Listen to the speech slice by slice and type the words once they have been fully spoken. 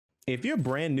If you're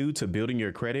brand new to building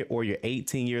your credit or you're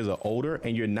 18 years or older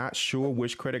and you're not sure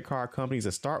which credit card companies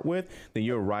to start with, then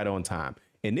you're right on time.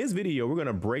 In this video, we're going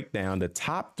to break down the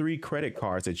top 3 credit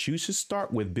cards that you should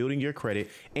start with building your credit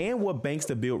and what banks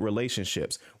to build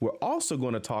relationships. We're also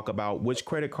going to talk about which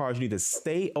credit cards you need to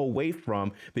stay away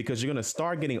from because you're going to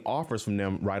start getting offers from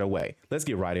them right away. Let's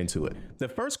get right into it. The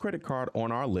first credit card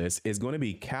on our list is going to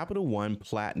be Capital One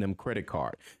Platinum Credit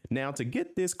Card. Now, to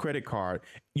get this credit card,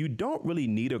 you don't really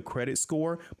need a credit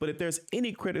score, but if there's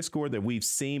any credit score that we've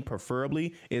seen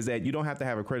preferably is that you don't have to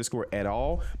have a credit score at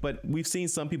all, but we've seen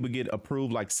some people get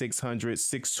approved like 600,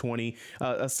 620.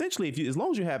 Essentially, as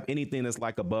long as you have anything that's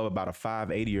like above about a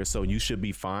 580 or so, you should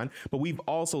be fine. But we've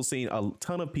also seen a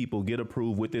ton of people get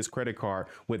approved with this credit card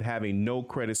with having no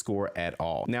credit score at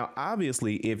all. Now,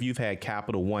 obviously, if you've had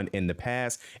Capital One in the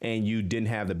past and you didn't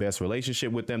have the best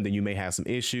relationship with them, then you may have some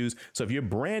issues. So if you're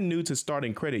brand new to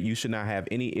starting credit, you should not have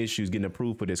any issues getting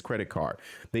approved for this credit card.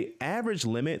 The average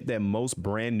limit that most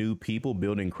brand new people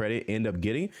building credit end up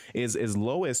getting is as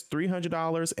low as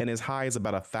 $300 and as high as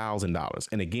about $1,000.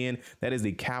 And again, that is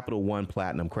the Capital One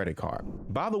Platinum credit card.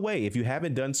 By the way, if you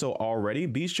haven't done so already,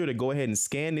 be sure to go ahead and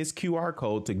scan this QR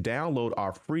code to download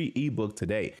our free ebook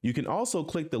today. You can also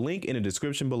click the link in the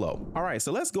description below. All right,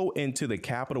 so let's go into the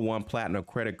Capital One Platinum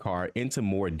credit card into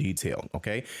more detail.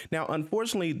 Okay. Now,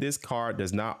 unfortunately, this card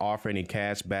does not offer any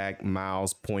cash back,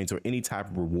 miles, points, or any type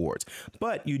of rewards,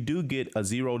 but you do get a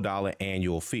 $0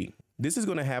 annual fee. This is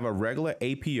going to have a regular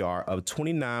APR of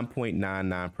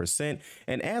 29.99%.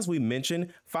 And as we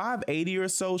mentioned, 580 or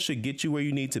so should get you where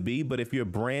you need to be. But if you're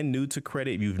brand new to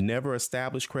credit, if you've never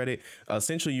established credit,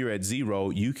 essentially you're at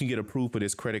zero, you can get approved for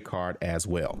this credit card as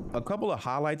well. A couple of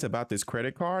highlights about this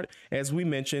credit card. As we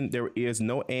mentioned, there is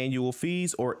no annual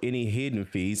fees or any hidden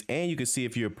fees. And you can see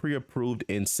if you're pre-approved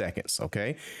in seconds.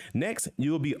 Okay. Next,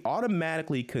 you will be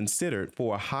automatically considered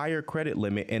for a higher credit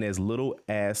limit in as little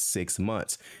as 6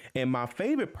 months. And my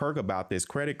favorite perk about this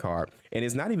credit card, and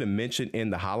it's not even mentioned in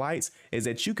the highlights, is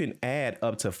that you can add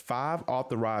up to 5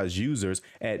 authorized users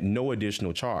at no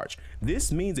additional charge.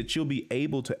 This means that you'll be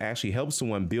able to actually help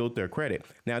someone build their credit.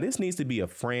 Now, this needs to be a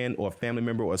friend or a family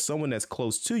member or someone that's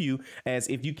close to you, as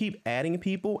if you keep adding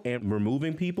people and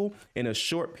removing people in a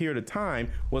short period of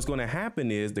time, what's going to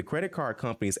happen is the credit card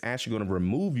company is actually going to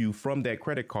remove you from that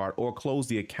credit card or close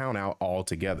the account out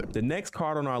altogether. The next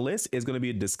card on our list is going to be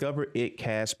a Discover It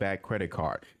Cashback credit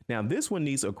card. Now, this one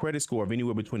needs a credit score of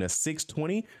anywhere between a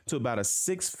 620 to about a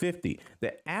 650.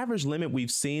 The average limit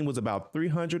we've seen was about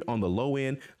 300 on the low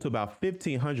end to about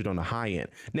 1500 on the high end.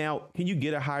 Now, can you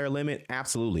get a higher limit?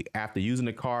 Absolutely. After using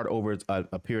the card over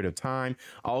a period of time.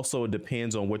 Also, it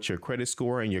depends on what your credit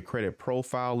score and your credit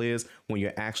profile is when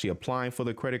you're actually applying for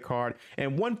the credit card.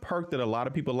 And one perk that a lot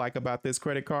of people like about this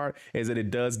credit card is that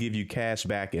it does give you cash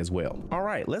back as well. All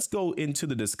right, let's go into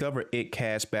the Discover It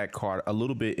Cashback card a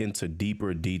little bit into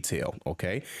deeper detail.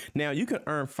 Okay. Now you can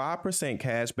earn 5%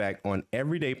 cash back on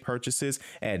everyday purchases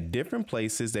at different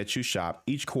places that you shop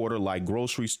each quarter, like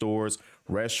grocery stores,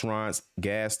 restaurants,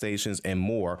 gas stations, and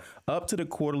more, up to the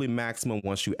quarterly maximum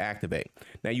once you activate.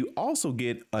 Now you also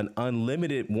get an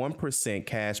unlimited 1%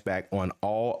 cash back on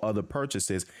all other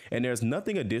purchases, and there's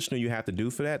nothing additional you have to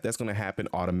do for that. That's going to happen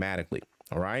automatically.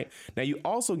 All right. Now you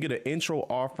also get an intro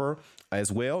offer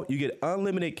as well. You get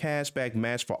unlimited cashback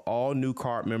match for all new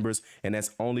card members, and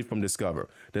that's only from Discover.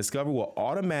 Discover will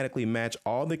automatically match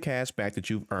all the cash back that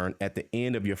you've earned at the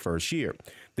end of your first year.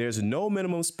 There's no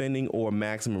minimum spending or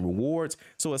maximum rewards.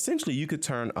 So essentially you could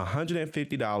turn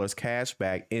 $150 cash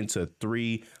back into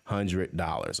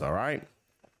 $300. All right.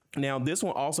 Now, this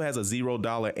one also has a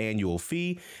 $0 annual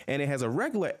fee, and it has a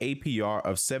regular APR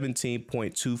of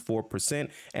 17.24%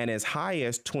 and as high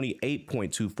as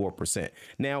 28.24%.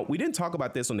 Now, we didn't talk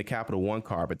about this on the Capital One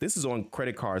card, but this is on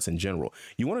credit cards in general.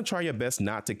 You want to try your best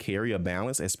not to carry a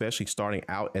balance, especially starting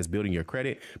out as building your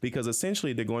credit, because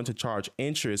essentially they're going to charge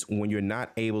interest when you're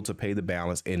not able to pay the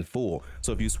balance in full.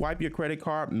 So if you swipe your credit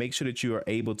card, make sure that you are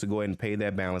able to go ahead and pay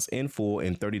that balance in full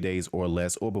in 30 days or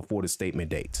less or before the statement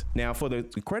date. Now, for the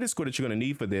credit score that you're going to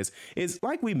need for this is,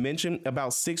 like we mentioned,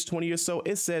 about 620 or so.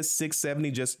 It says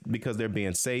 670 just because they're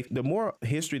being safe. The more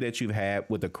history that you've had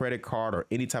with a credit card or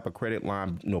any type of credit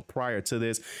line, prior to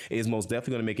this, is most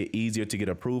definitely going to make it easier to get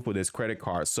approved for this credit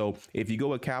card. So if you go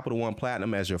with Capital One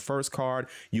Platinum as your first card,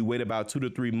 you wait about 2 to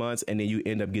 3 months, and then you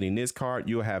end up getting this card,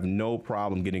 you'll have no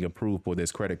problem getting approved for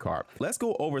this credit card. Let's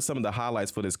go over some of the highlights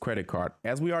for this credit card.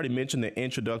 As we already mentioned, the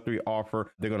introductory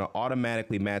offer, they're going to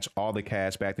automatically match all the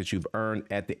cash back that you've earned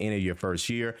at the end of your first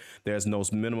year. There's no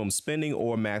minimum spending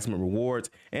or maximum rewards,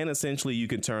 and essentially you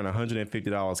can turn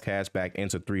 $150 cash back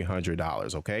into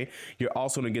 $300. Okay, you're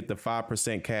also going to get the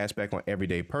 5% cash back on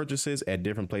everyday purchases at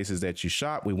different places that you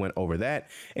shop. We went over that.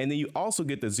 And then you also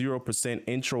get the 0%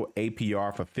 intro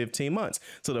APR for 15 months.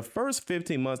 So the first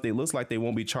 15 months, they looks like they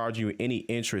won't be charging you any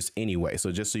interest anyway.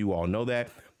 So just so you all know that.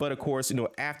 But of course,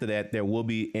 after that, there will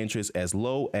be interest as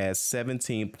low as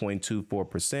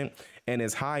 17.24% and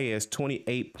as high as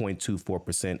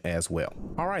 28.24% as well.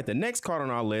 All right, the next card on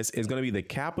our list is going to be the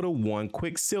Capital One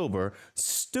Quicksilver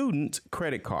Student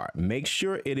Credit Card. Make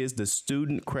sure it is the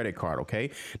student credit card,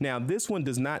 okay? Now, this one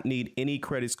does not need any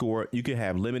credit score. You can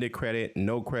have limited credit,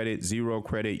 no credit, zero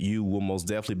credit. You will most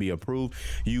definitely be approved.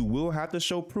 You will have to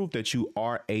show proof that you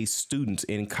are a student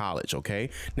in college, okay?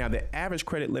 Now, the average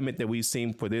credit limit that we've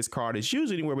seen for this card is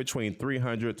usually anywhere between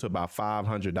 $300 to about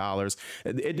 $500.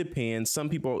 It depends. Some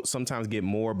people sometimes get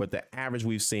more, but the average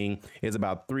we've seen is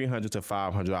about $300 to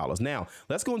 $500. Now,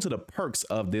 let's go into the perks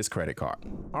of this credit card.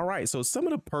 All right, so some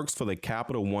of the perks for the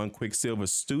Capital One Quicksilver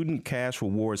Student Cash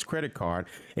Rewards credit card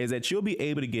is that you'll be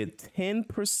able to get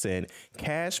 10%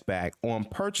 cash back on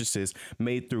purchases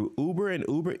made through Uber and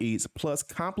Uber Eats, plus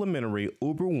complimentary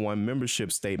Uber One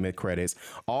membership statement credits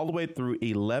all the way through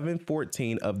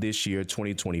 11/14 of this year,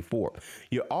 2024.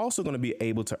 You're also going to be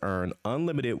able to earn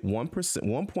unlimited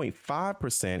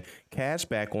 1.5% cash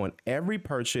back on every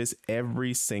purchase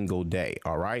every single day.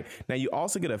 All right. Now you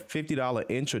also get a $50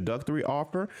 introductory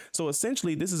offer. So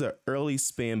essentially this is an early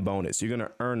spend bonus. You're going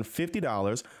to earn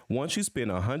 $50 once you spend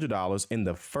 $100 in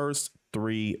the first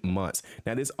 3 months.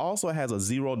 Now, this also has a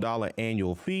 $0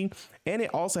 annual fee, and it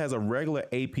also has a regular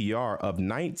APR of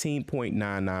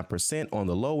 19.99% on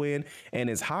the low end and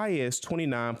as high as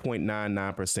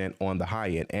 29.99% on the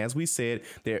high end. As we said,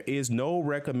 there is no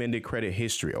recommended credit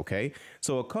history. Okay,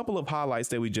 so a couple of highlights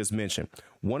that we just mentioned.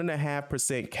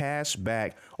 1.5% cash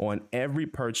back on every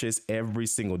purchase every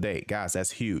single day. Guys, that's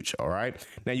huge. All right.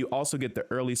 Now, you also get the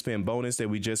early spend bonus that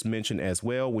we just mentioned as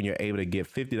well, when you're able to get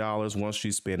 $50 once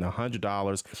you spend $100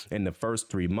 in the first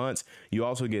 3 months. You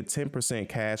also get 10%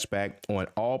 cash back on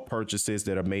all purchases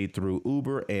that are made through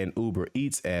Uber and Uber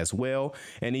Eats as well.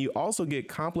 And then you also get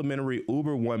complimentary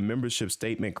Uber One membership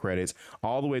statement credits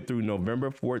all the way through November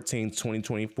 14th,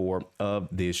 2024 of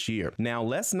this year. Now,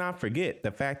 let's not forget the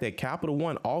fact that Capital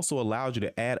One also allows you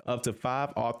to add up to 5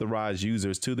 authorized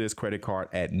users to this credit card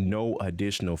at no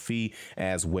additional fee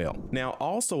as well. Now,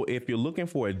 also, if you're looking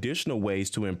for additional ways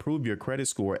to improve your credit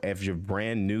score if you're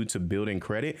brand new to building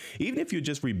credit, even if you're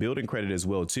just rebuilding credit as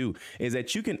well too, is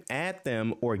that you can add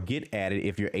them or get added.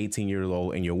 If you're 18 years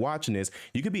old and you're watching this,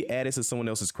 you could be added to someone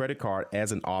else's credit card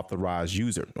as an authorized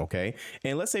user. Okay.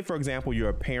 And let's say, for example, you're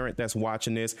a parent that's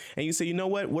watching this and you say, you know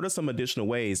what are some additional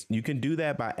ways? You can do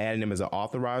that by adding them as an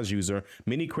authorized user.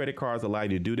 Many credit cards allow you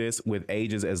to do this with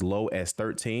ages as low as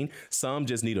 13. Some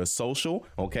just need a social.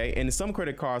 Okay. And some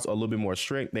credit cards are a little bit more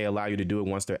strict. They allow you to do it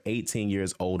once they're 18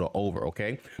 years old or over.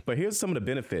 Okay. But here's some of the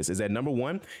benefits is that number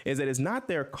one is that it's not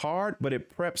their card, but it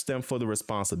preps them for the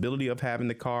responsibility of having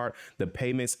the card, the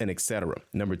payments, and etc.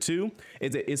 Number two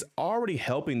is that it's already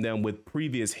helping them with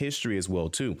previous history as well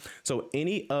too. So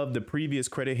any of the previous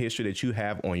credit history that you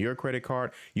have on your credit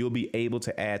card, you'll be able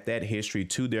to add that history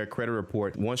to their credit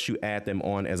report once you add them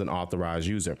on as an authorized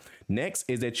user. Next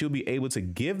is that you'll be able to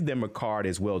give them a card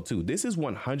as well too. This is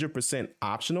 100%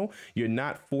 optional. You're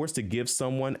not forced to give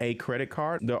someone a credit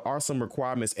card. There are some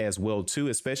requirements as well too,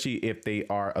 especially if they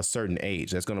are a certain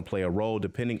age. That's going to play a role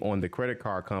depending on the credit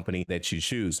card company that you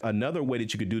choose. Another way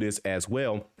that you could do this as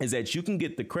well is that you can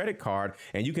get the credit card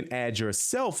and you can add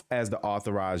yourself as the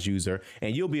authorized user,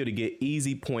 and you'll be able to get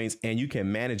easy points and you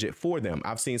can manage it for them.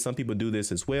 I've seen some people do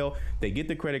this as well. They get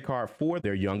the credit card for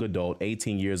their young adult,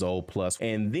 18 years old plus,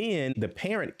 and then the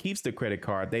parent keeps the credit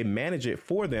card. They manage it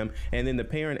for them, and then the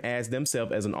parent adds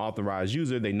themselves as an authorized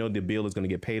user. They know the bill is going to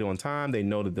get paid on time. They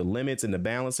know that the limits and the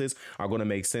balances are going to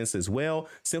make sense as well,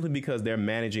 simply because they're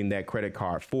managing that credit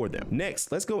card for them.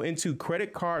 Next, let's go into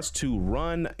credit cards to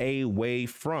run away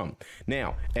from.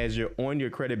 Now, as you're on your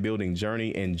credit building journey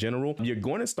in general, you're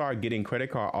going to start getting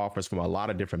credit card offers from a lot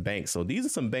of different banks. So these are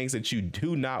some banks that you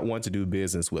do not want to do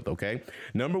business with. Okay.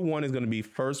 Number one is going to be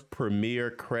First Premier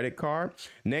Credit Card.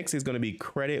 Next is going to be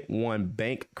Credit One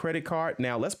Bank Credit Card.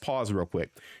 Now let's pause real quick.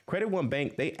 Credit One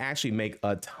Bank, they actually make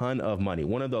a ton of money.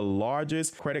 One of the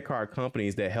largest credit card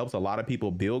companies that helps a lot of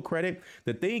people build credit.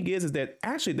 The thing is that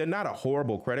actually they're not a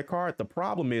horrible credit card. The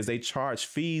problem is they charge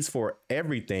fees for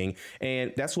everything,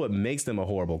 and that's what makes them a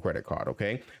horrible credit card.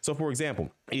 Okay. So for example,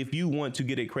 If you want to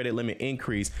get a credit limit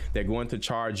increase, they're going to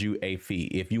charge you a fee.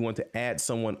 If you want to add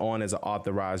someone on as an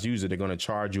authorized user, they're going to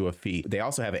charge you a fee. They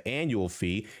also have an annual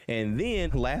fee. And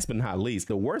then last but not least,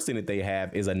 the worst thing that they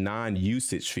have is a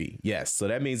non-usage fee. Yes. So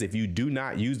that means if you do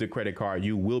not use the credit card,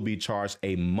 you will be charged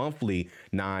a monthly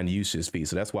non-usage fee.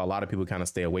 So that's why a lot of people kind of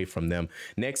stay away from them.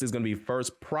 Next is going to be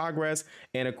First Progress,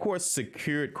 and of course,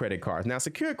 secured credit cards. Now,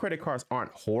 secured credit cards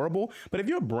aren't horrible, but if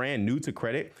you're brand new to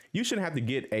credit, you shouldn't have to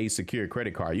get a secured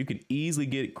credit card. You can easily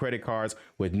get credit cards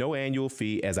with no annual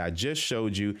fee, as I just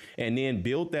showed you, and then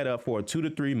build that up for 2 to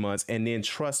 3 months. And then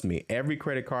trust me, every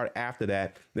credit card after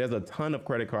that, there's a ton of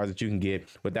credit cards that you can get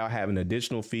without having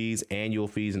additional fees, annual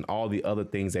fees, and all the other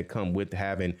things that come with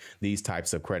having these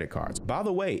types of credit cards. By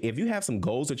the way, if you have some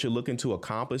goals that you're looking to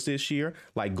accomplish this year,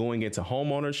 like going into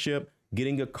home ownership,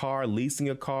 getting a car, leasing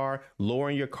a car,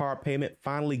 lowering your car payment,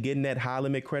 finally getting that high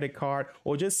limit credit card,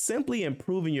 or just simply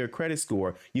improving your credit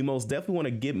score, you most definitely want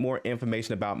to get more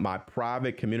information about my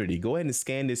private community. Go ahead and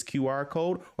scan this QR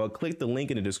code or click the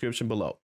link in the description below.